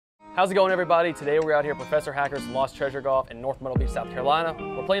How's it going, everybody? Today we're out here at Professor Hacker's Lost Treasure Golf in North Myrtle Beach, South Carolina.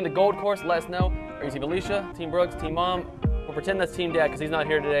 We're playing the Gold Course. Let us know. Are you Team Alicia, Team Brooks, Team Mom? We'll pretend that's Team Dad because he's not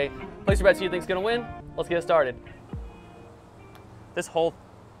here today. Place your bets who you think's gonna win. Let's get it started. This hole,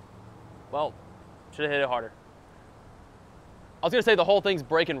 well, should have hit it harder. I was gonna say the whole thing's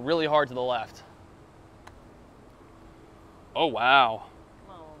breaking really hard to the left. Oh, wow.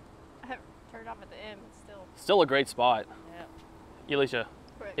 Come on. I haven't turned off at the end, but Still a great spot. Yeah. Alicia,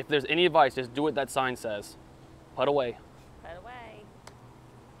 Correct. if there's any advice, just do what that sign says. Putt away. Put away.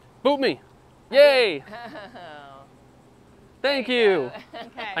 Boot me. Yay. Oh. Thank you.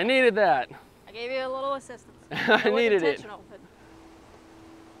 Okay. I needed that. I gave you a little assistance. I needed it. But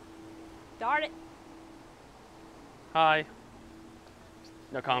darn it. Hi.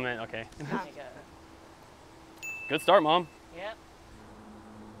 No comment, okay. There you go. Good start, Mom. Yep.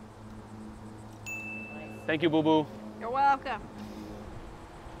 Nice. Thank you, boo-boo. You're welcome.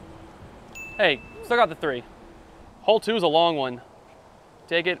 Hey, still got the 3. Hole 2 is a long one.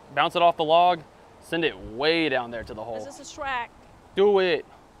 Take it, bounce it off the log, send it way down there to the hole. This is a schwack. Do it.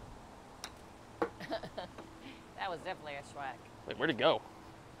 That was definitely a schwack. Wait, where'd it go?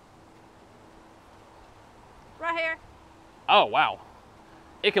 Right here. Oh, wow.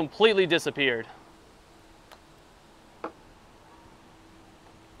 It completely disappeared.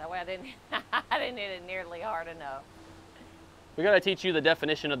 That way I didn't hit it nearly hard enough. We gotta teach you the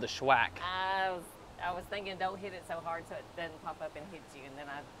definition of the schwack. I was thinking don't hit it so hard so it doesn't pop up and hit you, and then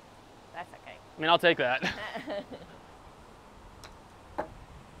that's okay. I mean, I'll take that.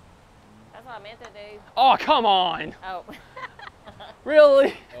 That's what I meant to do. Oh, come on. Oh.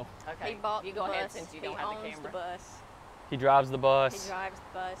 Really? Okay. He bought you the go bus. ahead since you don't have the owns camera. the bus. He drives the bus. He drives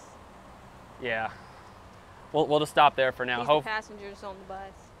the bus. Yeah. We'll just stop there for now. He's the passengers on the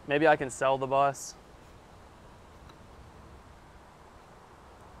bus. Maybe I can sell the bus.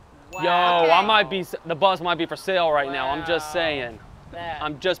 Wow. Yo, Okay. I might be, the bus might be for sale right now. I'm just saying. That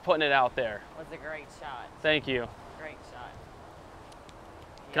I'm just putting it out there. was a great shot. Thank you. Great shot.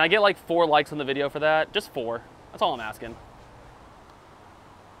 Can I get like 4 likes on the video for that? Just 4. That's all I'm asking.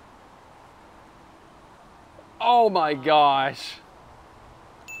 Oh my gosh.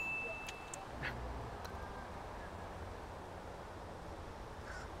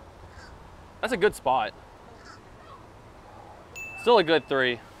 That's a good spot. Still a good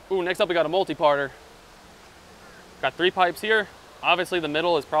 3. Ooh, next up we got a multi-parter. Got 3 pipes here. Obviously the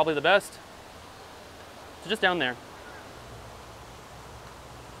middle is probably the best. So just down there.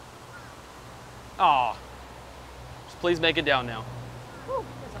 Aw. Just please make it down now. Whew,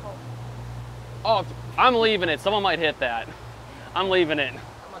 there's a hole. Oh, I'm leaving it. Someone might hit that. I'm leaving it.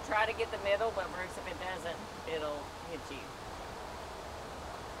 I'm gonna try to get the middle, but Bruce, if it doesn't, it'll hit you.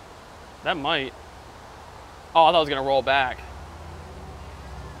 That might. Oh, I thought it was gonna roll back.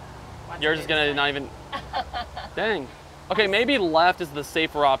 Watch Yours it is do the gonna same. not even. Dang. Okay, maybe left is the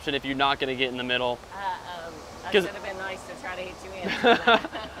safer option if you're not gonna get in the middle. That 'Cause- would have been nice to try to hit you in.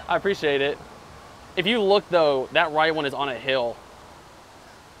 I appreciate it. If you look though, that right one is on a hill.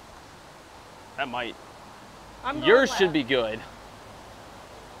 That might. I'm going Yours left. should be good.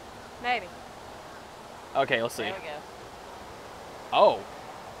 Maybe. Okay, let's see. There we go. Oh,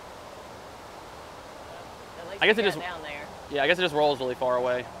 At least I guess you it got just- down there. yeah, I guess it just rolls really far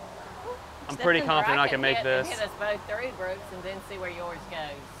away. I'm pretty Or confident I can make hit, this. Hit us both through, Brooks, and then see where yours goes.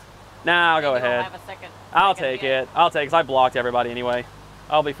 Nah, I'll go Then you'll ahead. have a second- I'll second take hit. it. I'll take it, 'cause I blocked everybody anyway.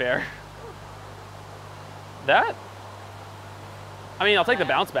 I'll be fair. That? I mean, I'll take the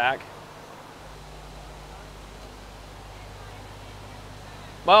bounce back.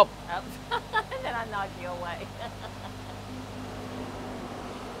 Well, Oh. Then I knocked you away.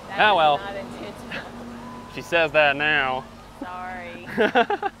 That Ah, was well. Not intentional. she says that now. Sorry.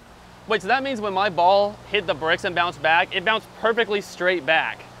 Wait, so that means when my ball hit the bricks and bounced back, it bounced perfectly straight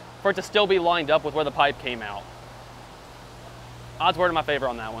back for it to still be lined up with where the pipe came out. Odds were in my favor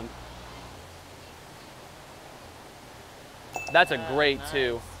on that one. That's a great nice.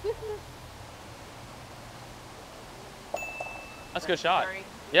 2. That's a good shot. 3.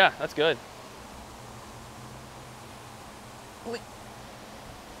 Yeah, that's good.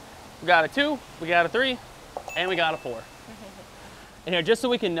 We got a 2, we got a 3, and we got a 4. And here, just so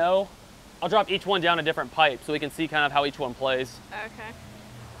we can know, I'll drop each one down a different pipe so we can see kind of how each one plays. Okay.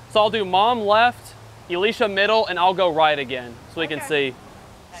 So I'll do Mom left, Alicia middle, and I'll go right again so we can see. Okay.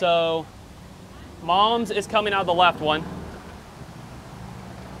 So Mom's is coming out of the left one.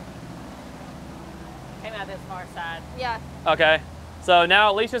 Came out this far side. Yeah. Okay. So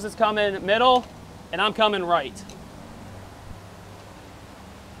now Alicia's is coming middle, and I'm coming right.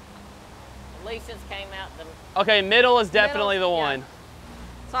 Alicia's came out the Okay, middle is definitely the Middle's- yeah. one.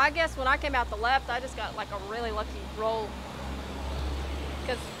 So I guess when I came out the left, I just got like a really lucky roll.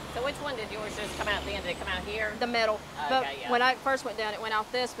 So which one did yours just come out then? Did it come out here? The middle. Okay, But yeah. when I first went down, it went out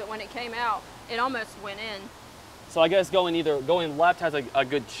this, but when it came out, it almost went in. So I guess going left has a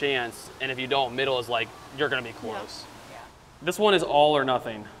good chance, and if you don't, middle is like, you're gonna be close. Yeah. This one is all or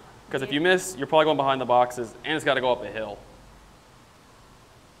nothing. Because if you miss, you're probably going behind the boxes, and it's gotta go up a hill.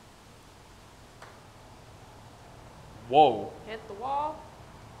 Whoa, Hit the wall.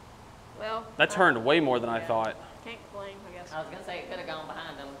 Well, that turned way more than I thought. Can't complain, I guess. I was gonna say it could have gone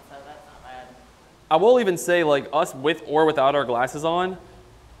behind them, so that's not bad. I will even say, like, us with or without our glasses on,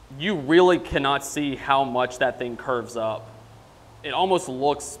 you really cannot see how much that thing curves up. It almost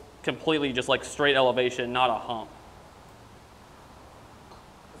looks completely just like straight elevation, not a hump.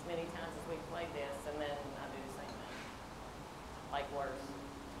 As many times as we played this, and then I do the same thing. Like worse.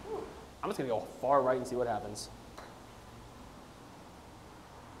 I'm just gonna go far right and see what happens.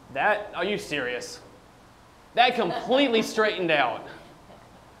 That, are you serious? That completely straightened out.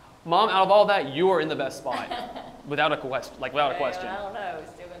 Mom, out of all that, you are in the best spot. Without a question, without a question. I don't know,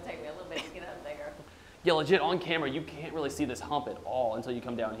 it's still gonna take me a little bit to get up there. Yeah, legit, on camera, you can't really see this hump at all until you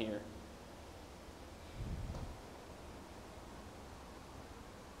come down here.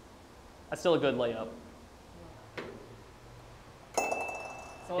 That's still a good layup.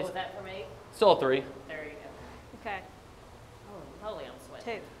 So what was that for me? Still a 3. There you go. Okay, Oh, holy, I'm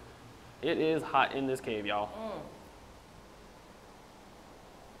sweating. 2. It is hot in this cave, y'all.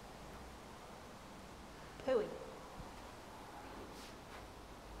 Pooey.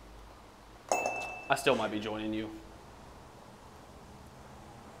 I still might be joining you.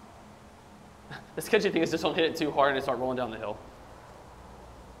 The sketchy thing is just don't hit it too hard and it start rolling down the hill.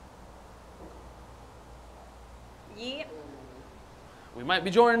 Yeah. We might be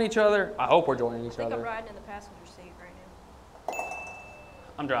joining each other. I hope we're joining each I think I'm other. riding in the passenger seat right now.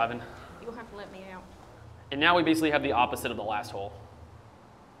 I'm driving. You'll have to let me out. And now we basically have the opposite of the last hole.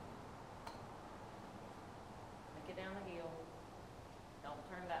 Get down the hill. Don't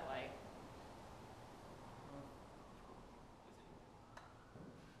turn that way.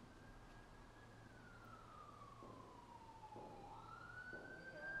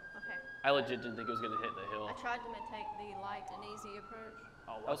 Okay. I legit didn't think it was going to hit the hill. I tried to take the light and easy approach.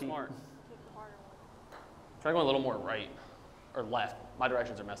 Oh, that was smart. Took the harder one. Try going a little more right or left. My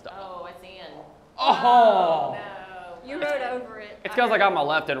directions are messed up. Oh, it's in. Oh! No. You rode over it. It's because I got my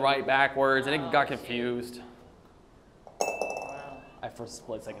left and right backwards and it got shoot. confused. Wow. I for a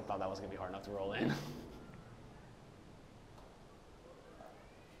split second thought that was going to be hard enough to roll in.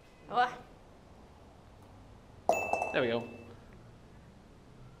 Oh, There we go.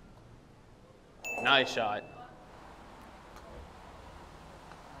 Nice shot.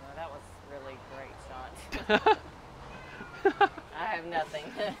 That was really great shot. I have nothing.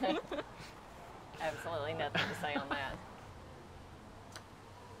 Absolutely nothing to say on that.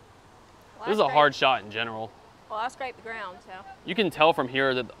 well, This is I a scraped- hard shot in general. Well, I scraped the ground, so. You can tell from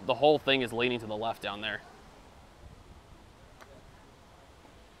here that the whole thing is leaning to the left down there.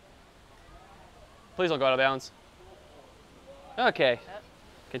 Please don't go out of bounds. Okay. Yep.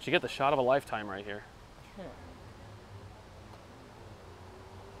 Can you get the shot of a lifetime right here?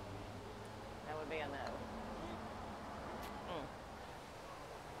 That would be a no.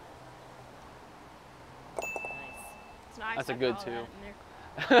 Nice. It's nice. That's a I good call two.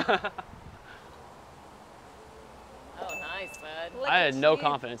 that in there. Oh, nice, bud. Look I at had no you.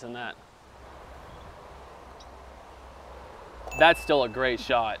 confidence in that. That's still a great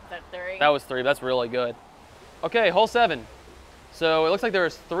shot. Is that 3? That was 3. That's really good. Okay, hole 7. So it looks like there are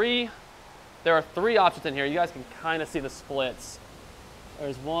 3 options in here. You guys can kind of see the splits.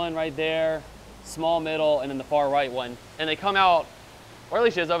 There's one right there, small middle, and then the far right one. And they come out, or at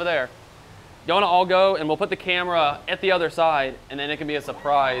least she is over there. You want to all go, and we'll put the camera at the other side, and then it can be a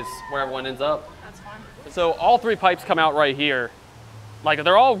surprise where everyone ends up. That's fine. So all 3 pipes come out right here. Like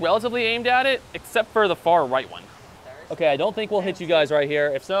they're all relatively aimed at it, except for the far right one. Okay, I don't think we'll hit you guys right here.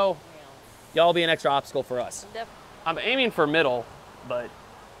 If so, y'all be an extra obstacle for us. I'm aiming for middle, but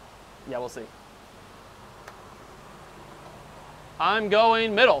yeah, we'll see. I'm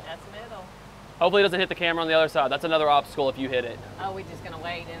going middle. That's middle. Hopefully it doesn't hit the camera on the other side. That's another obstacle if you hit it. Oh, we just gonna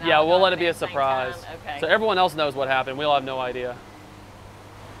wait and Yeah, I'll we'll go let it be a at the same surprise. time? Okay. So everyone else knows what happened. We'll have no idea.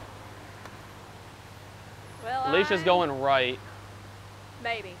 Well, Alicia's going right.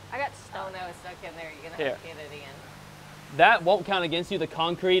 Maybe. I got Oh stuck. no, it's stuck in there. You're gonna Here. have to get it in. That won't count against you. The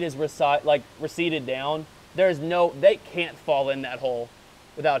concrete is receded down. There's no, they can't fall in that hole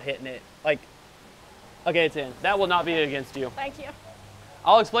without hitting it. Like, okay, it's in. That will not be against you. Thank you.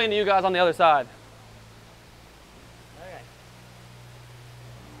 I'll explain to you guys on the other side. Okay.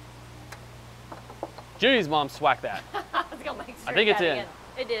 Judy's mom swacked that. I was gonna make sure. I think it's in.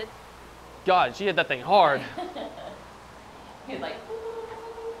 It did. God, she hit that thing hard. He was like,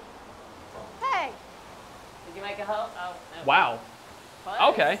 Hey. did you make a hole? Oh, no. Wow.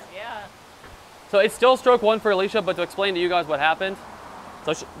 Close. Okay. Yeah. So it's still stroke one for Alicia, but to explain to you guys what happened.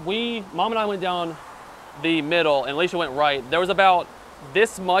 So Mom and I went down the middle and Alicia went right. There was about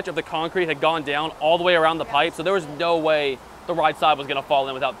this much of the concrete had gone down all the way around the pipe, so there was no way the right side was gonna fall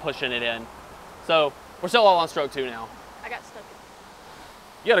in without pushing it in. So we're still all on stroke two now. I got stuck.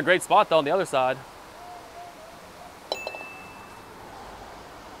 You had a great spot though on the other side.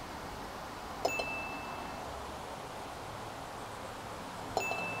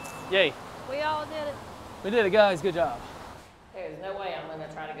 Yay. We all did it. We did it, guys. Good job. There's no way I'm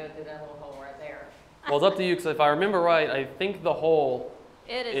gonna try to go through that little hole right there. Well, it's up to you, because if I remember right, I think the hole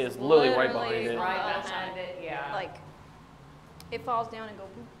It is is literally right behind it. Right behind it, yeah. Like, it falls down and goes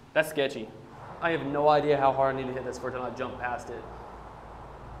boop. That's sketchy. I have no idea how hard I need to hit this for it to not jump past it.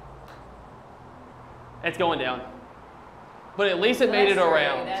 It's going down. But at least it made it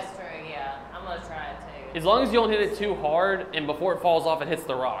around. That's true, yeah. I'm gonna try it too. As long as you don't hit it too hard and before it falls off, it hits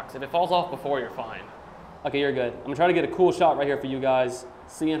the rocks. If it falls off before, you're fine. Okay, you're good. I'm gonna try to get a cool shot right here for you guys,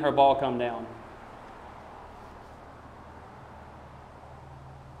 seeing her ball come down.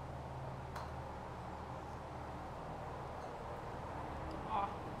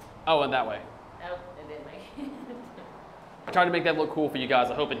 Oh, and that way. Nope, it didn't make it. I tried to make that look cool for you guys.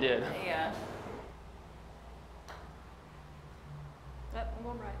 I hope it did. Yeah. Yep, I'm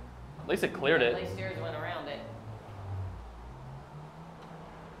going right. At least it cleared At it. least yours went around it.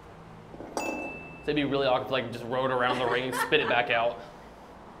 So it'd be really awkward to like just roll it around the ring and spit it back out.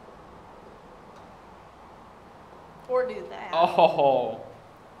 Or do that. Oh.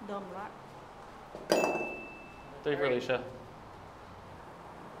 Dumb rock. 3 for Alicia.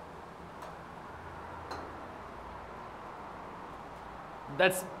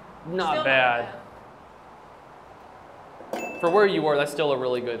 That's not Still bad. For where you were, that's still a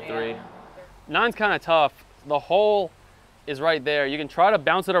really good 3. Yeah. 9's kind of tough. The hole is right there. You can try to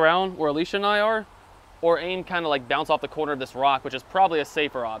bounce it around where Alicia and I are, or aim kind of like bounce off the corner of this rock, which is probably a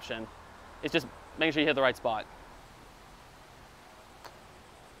safer option. It's just making sure you hit the right spot.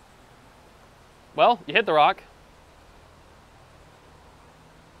 Well, you hit the rock.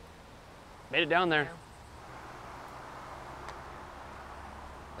 Made it down there.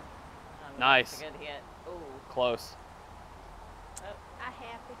 Nice. That's a good hit. Ooh. Close. I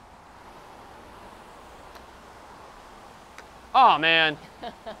happy. Oh man.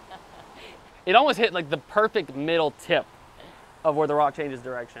 It almost hit like the perfect middle tip of where the rock changes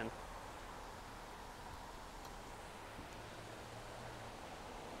direction.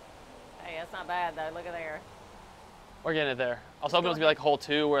 Hey, that's not bad though. Look at there. We're getting it there. I was hoping it was gonna be like hole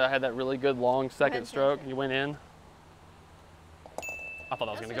 2 where I had that really good long second ahead, stroke. Spencer. You went in. I thought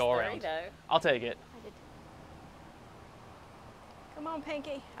that was That's gonna go just around. 3 though. I'll take it. I did. Come on,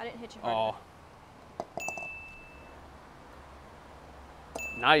 Pinky. I didn't hit you hard. Oh.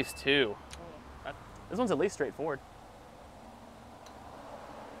 Nice too. This one's at least straightforward.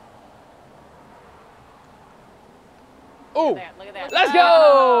 Ooh, Look at that. let's go!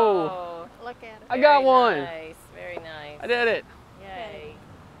 Oh, Look at it. I got very one. Nice. Very nice. I did it. Yay.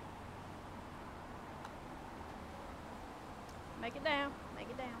 Make it down. Make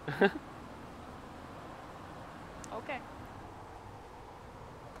it down. Okay.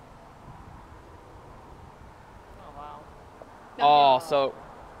 Oh wow. Oh, so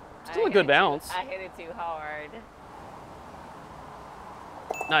still I a hit good it bounce. I hit it too hard.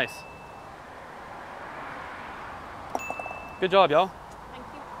 Nice. Good job, y'all. Thank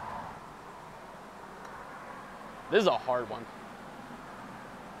you. This is a hard one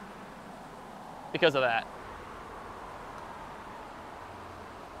because of that.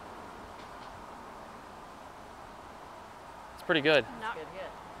 It's pretty good. Not, Good hit.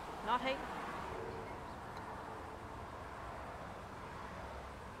 not hating.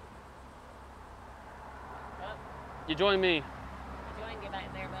 Oh, You join me. you want to get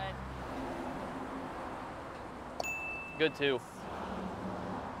back there, bud? Good too.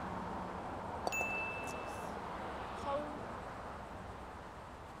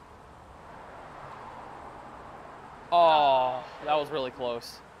 Oh, that was really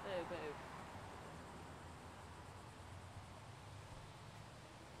close. Boo,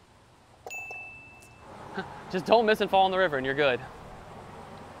 boo. Just don't miss and fall in the river and you're good.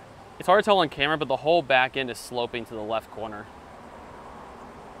 It's hard to tell on camera, but the whole back end is sloping to the left corner.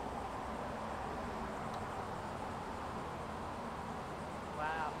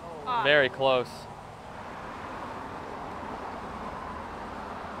 Wow. Oh. Ah. Very close.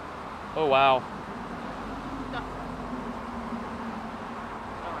 Oh, wow.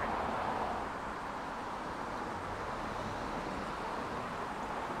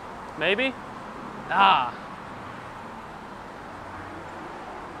 Maybe? Ah.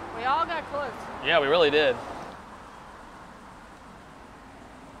 We all got close. Yeah, we really did.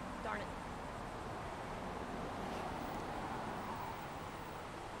 Darn it.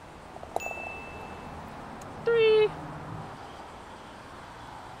 Three.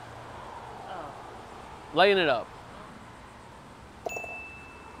 Oh. Laying it up.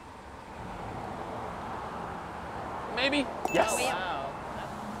 Maybe? Yes. Oh, wow.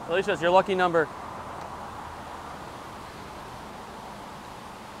 Alicia, it's your lucky number.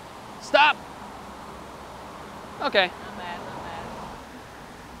 Stop. Okay. Not bad, not bad.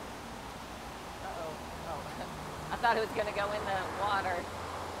 Uh-oh. Oh. I thought it was going to go in the water.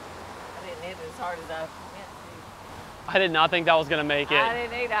 I didn't hit it as hard as I meant I did not think that was going to make to. it. I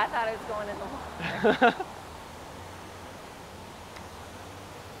didn't either. I thought it was going in the water.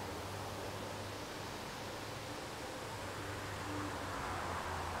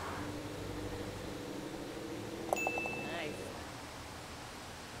 Nice.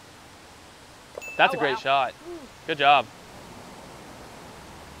 That's Oh, a great wow. shot. Good job.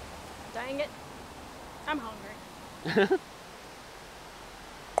 Dang it. I'm hungry.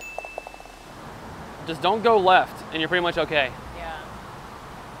 Just don't go left, and you're pretty much okay. Yeah.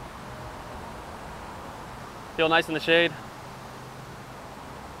 Feel nice in the shade.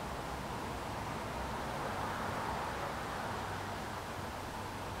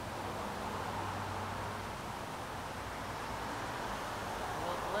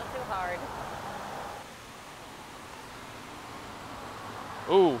 A little too hard.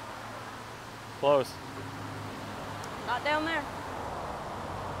 Ooh. Close. Not down there.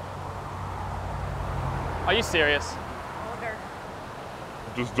 Are you serious? Older.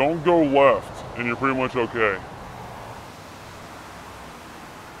 Just don't go left, and you're pretty much okay.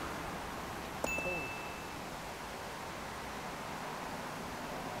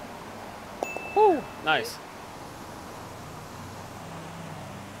 Woo. Nice.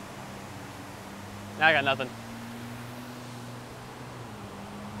 Now I got nothing.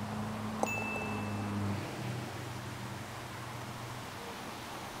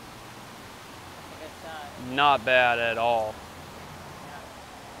 Good shot. Not bad at all.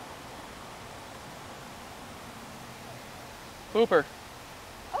 Hooper.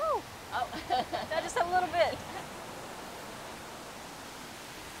 Oh! Oh. That just a little bit.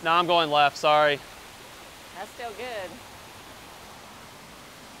 No, I'm going left, sorry. That's still good.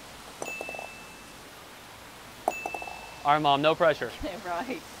 All right, Mom, no pressure.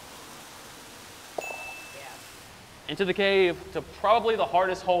 Right. Yeah. Into the cave to probably the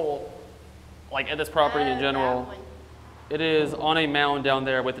hardest hole, like at this property in general. That one. It is on a mound down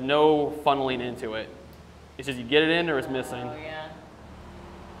there with no funneling into it. It's just you get it in or it's missing. Oh, yeah.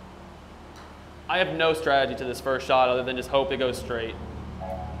 I have no strategy to this first shot other than just hope it goes straight.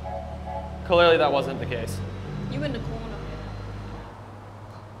 Clearly that wasn't the case. You in the corner.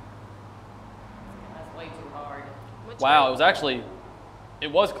 That's way too hard. Which Wow, way?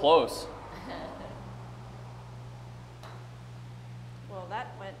 it was close. Well, that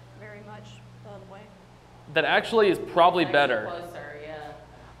went very much the other way. That actually is probably Actually better. Closer, yeah.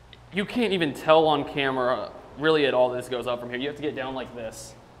 You can't even tell on camera really at all this goes up from here. You have to get down like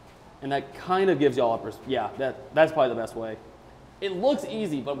this. And that kind of gives y'all uppers. Yeah, that's probably the best way. It looks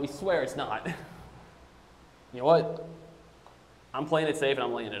easy, but we swear it's not. You know what? I'm playing it safe and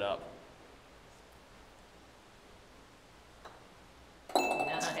I'm laying it up.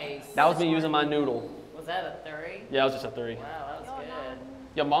 Nice. That was me using my noodle. Was that a 3? Yeah, it was just a 3. Wow, that was good.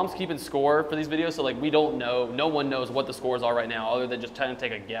 Yeah, Mom's keeping score for these videos, so like we don't know, no one knows what the scores are right now other than just trying to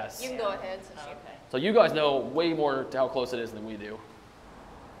take a guess. You can go ahead since you. Okay. So you guys know way more to how close it is than we do.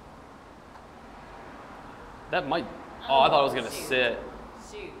 That might, oh, I thought it was gonna shoot. sit.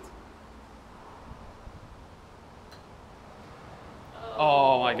 Shoot.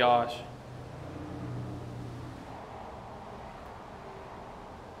 Oh my gosh.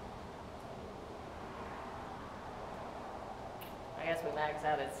 I guess we max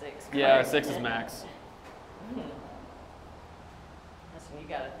out at 6. Yeah, correct? 6 is max. That's when you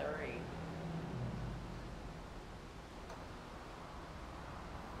got a 3.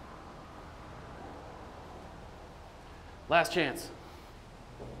 Last chance.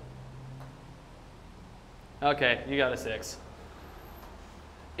 Okay, you got a 6.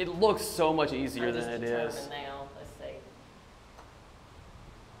 It looks so much easier I'm than just it determined is. now. Let's see.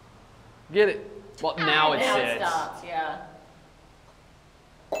 Get it? Well, now it Now it sits. stops, yeah.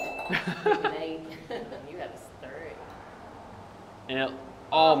 An 8. You got a 3. And it,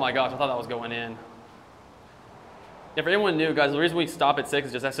 oh my gosh, I thought that was going in. If anyone knew, guys, the reason we stop at 6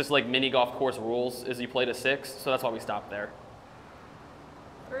 is just that's just like mini golf course rules is you play to 6, so that's why we stop there.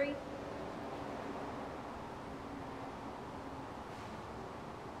 3.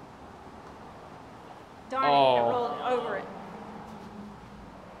 Darn it, I rolled over it.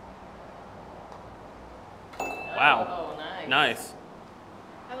 Wow. Oh, nice. Nice.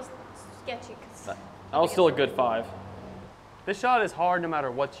 That was sketchy. 'Cause That was still a good 5. This shot is hard no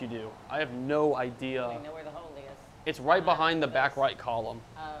matter what you do. I have no idea. I know where the hole is. It's right behind the back right column.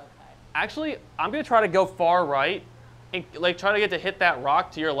 Oh, okay. Actually, I'm gonna try to go far right and like try to get to hit that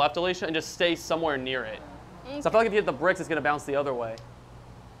rock to your left, Alicia, and just stay somewhere near it. So I feel like if you hit the bricks, it's gonna bounce the other way.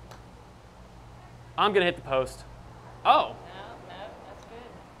 I'm gonna hit the post. Oh, No, that's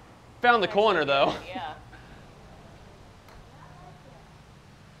good. found the corner though. Yeah.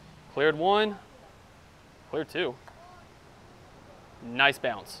 Cleared 1, cleared 2. Nice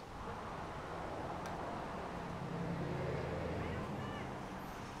bounce.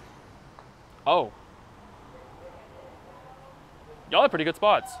 Oh. Y'all have pretty good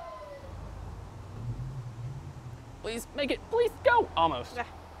spots. Please make it, please go. Almost. Yeah.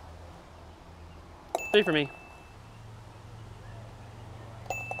 3 for me.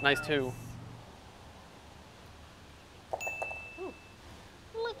 Nice 2.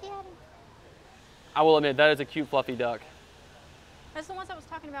 Look at him. I will admit, that is a cute fluffy duck. That's the ones I was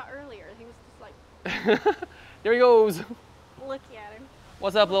talking about earlier. He was just like, There he goes. look at him.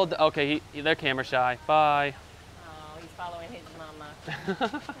 What's up, little okay, they're camera shy. Bye. Oh, he's following his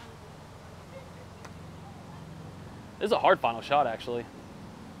mama. This is a hard final shot, actually.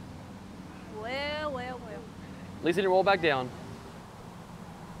 Well. At least he didn't roll back down.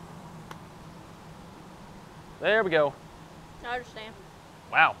 There we go. I understand.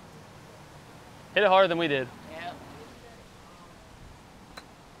 Wow. Hit it harder than we did. Yep.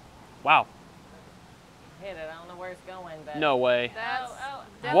 Wow. Hit it. I don't know where it's going, but. No way. That's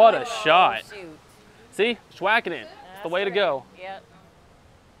What a definitely- shot. Shoot. See? Schwacking it. It's the way to go. Yep.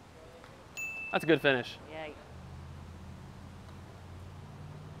 That's a good finish. Yeah.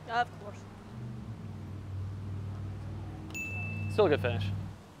 Of course. Still a good finish.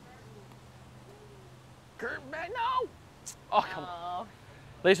 Curve back, no! Oh, come on. Oh.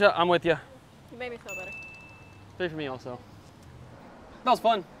 Alicia, I'm with you. You made me feel better. 3 for me also. That was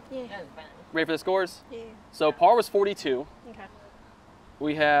fun. Yeah. That was fun. Ready for the scores? Yeah. So par was 42. Okay.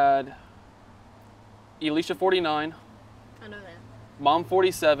 We had Alicia 49, I know that. Mom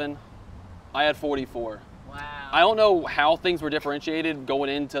 47, I had 44. Wow. I don't know how things were differentiated going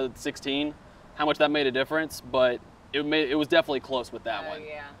into 16, how much that made a difference, but it was definitely close with that one.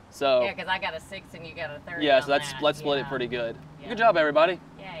 Yeah. So Yeah, because I got a 6 and you got a 30. yeah, on so let's that. split it Yeah. pretty good. Yeah. Good job, everybody.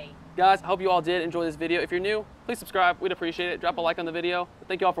 Yay. Guys, I hope you all did enjoy this video. If you're new, please subscribe. We'd appreciate it. Drop a like on the video.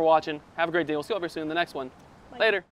 Thank you all for watching. Have a great day. We'll see you all very soon in the next one. Bye. Later.